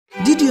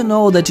Did you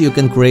know that you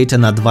can create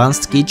an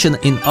advanced kitchen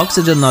in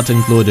oxygen not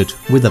included,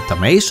 with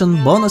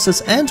automation, bonuses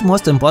and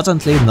most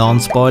importantly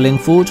non-spoiling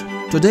food?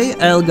 Today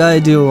I'll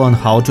guide you on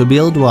how to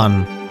build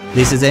one.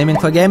 This is Aiming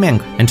for Gaming,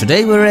 and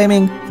today we're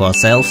aiming for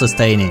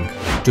self-sustaining.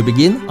 To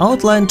begin,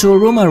 outline 2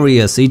 room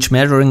areas, each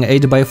measuring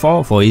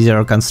 8x4 for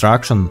easier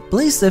construction.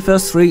 Place the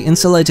first 3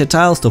 insulated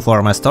tiles to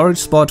form a storage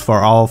spot for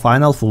our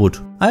final food.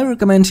 I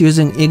recommend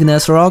using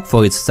igneous rock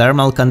for its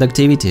thermal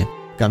conductivity.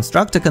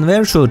 Construct a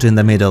conveyor chute in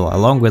the middle,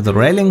 along with the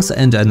railings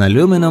and an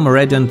aluminum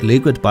radiant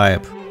liquid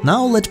pipe.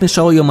 Now let me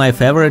show you my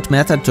favorite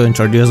method to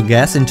introduce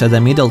gas into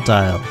the middle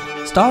tile.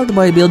 Start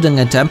by building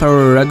a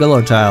temporary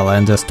regular tile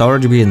and a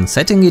storage bin,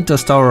 setting it to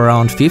store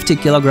around 50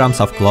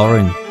 kg of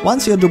chlorine.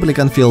 Once your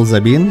duplicant fills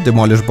the bin,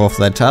 demolish both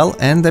the tile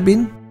and the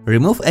bin.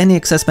 Remove any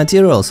excess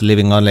materials,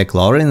 leaving only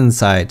chlorine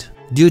inside.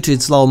 Due to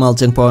its low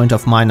melting point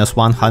of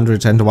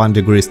 -101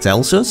 degrees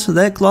Celsius,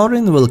 the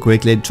chlorine will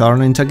quickly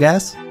turn into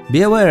gas.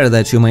 Be aware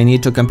that you may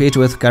need to compete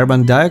with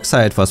carbon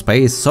dioxide for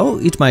space, so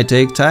it might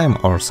take time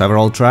or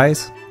several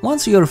tries.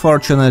 Once you're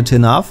fortunate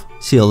enough,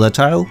 seal the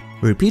tile.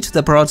 Repeat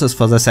the process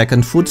for the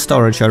second food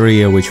storage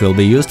area, which will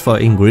be used for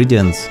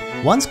ingredients.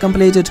 Once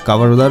completed,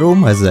 cover the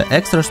room, as the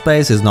extra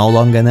space is no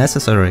longer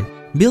necessary.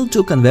 Build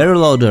 2 conveyor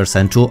loaders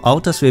and 2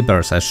 auto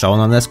sweepers as shown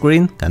on the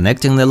screen,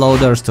 connecting the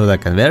loaders to the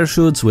conveyor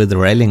chutes with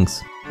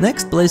railings.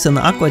 Next, place an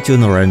aqua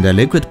tuner and a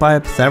liquid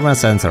pipe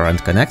thermosensor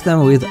and connect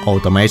them with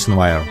automation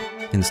wire.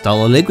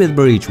 Install a liquid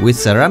bridge, with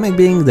ceramic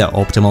being the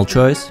optimal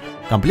choice.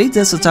 Complete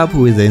the setup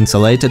with the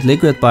insulated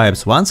liquid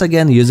pipes, once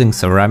again using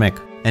ceramic.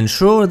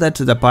 Ensure that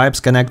the pipes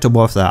connect to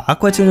both the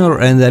aqua tuner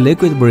and the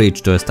liquid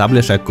bridge to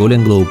establish a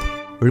cooling loop.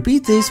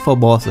 Repeat this for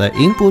both the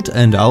input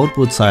and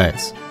output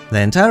sides. The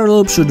entire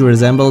loop should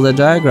resemble the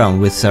diagram,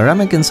 with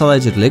ceramic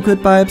insulated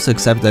liquid pipes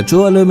except the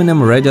 2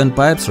 aluminum radiant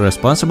pipes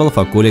responsible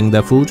for cooling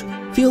the food.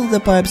 Fill the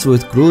pipes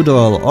with crude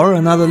oil or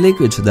another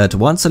liquid that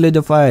won't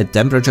solidify at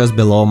temperatures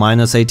below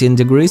 -18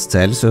 degrees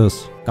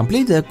Celsius.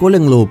 Complete the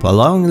cooling loop,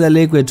 allowing the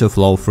liquid to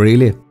flow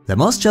freely. The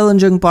most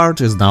challenging part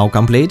is now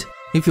complete.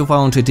 If you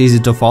found it easy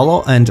to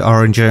follow and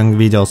are enjoying the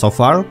video so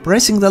far,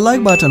 pressing the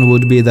like button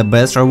would be the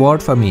best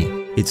reward for me.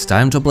 It's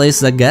time to place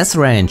the gas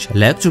range,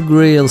 electric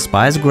grill,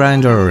 spice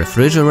grinder,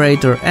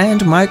 refrigerator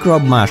and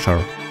microbe masher.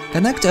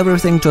 Connect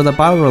everything to the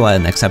power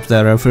line except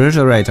the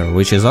refrigerator,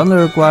 which is only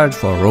required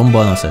for room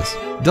bonuses.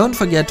 Don't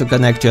forget to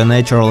connect your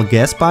natural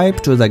gas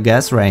pipe to the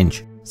gas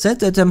range. Set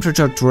the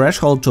temperature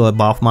threshold to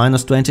above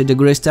 -20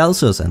 degrees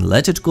Celsius and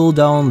let it cool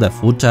down the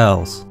food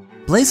tiles.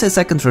 Place a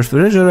second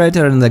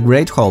refrigerator in the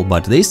grate hole,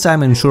 but this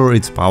time ensure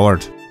it's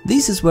powered.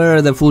 This is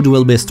where the food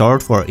will be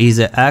stored for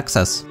easy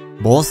access.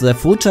 Both the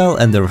food tile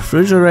and the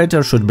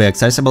refrigerator should be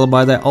accessible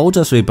by the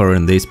auto sweeper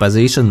in this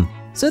position.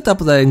 Set up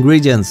the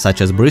ingredients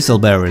such as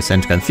bristleberries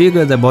and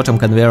configure the bottom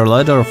conveyor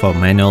ladder for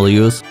manual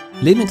use.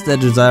 Limit the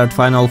desired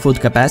final food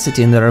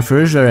capacity in the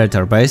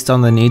refrigerator based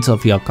on the needs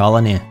of your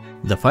colony.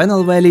 The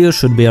final value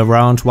should be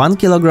around 1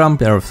 kg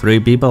per 3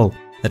 people.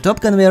 The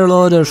top conveyor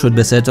loader should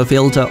be set to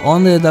filter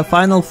only the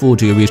final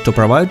food you wish to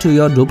provide to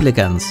your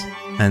duplicants.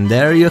 And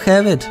there you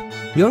have it!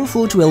 Your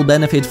food will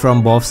benefit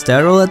from both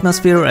sterile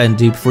atmosphere and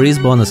deep freeze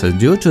bonuses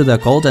due to the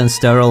cold and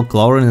sterile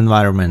chlorine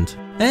environment.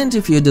 And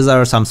if you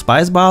desire some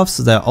spice buffs,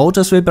 the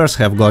auto sweepers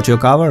have got you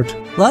covered.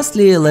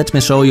 Lastly, let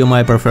me show you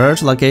my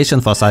preferred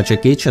location for such a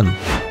kitchen.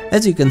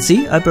 As you can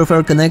see, I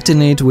prefer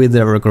connecting it with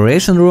the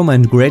recreation room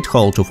and grate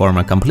hall to form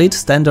a complete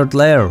standard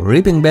layer,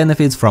 reaping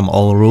benefits from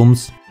all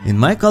rooms. In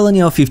my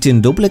colony of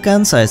 15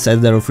 duplicants, I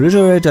set the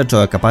refrigerator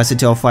to a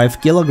capacity of 5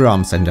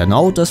 kg and an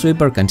auto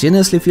sweeper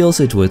continuously fills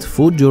it with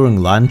food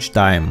during lunch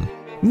time.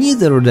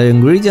 Neither the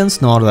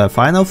ingredients nor the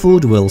final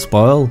food will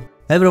spoil.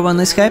 Everyone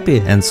is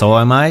happy, and so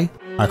am I.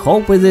 I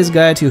hope with this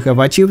guide you have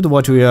achieved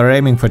what we are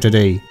aiming for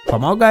today. For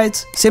more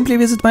guides, simply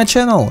visit my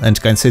channel and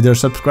consider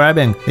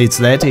subscribing, it's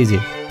that easy.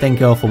 Thank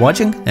you all for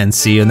watching and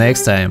see you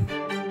next time.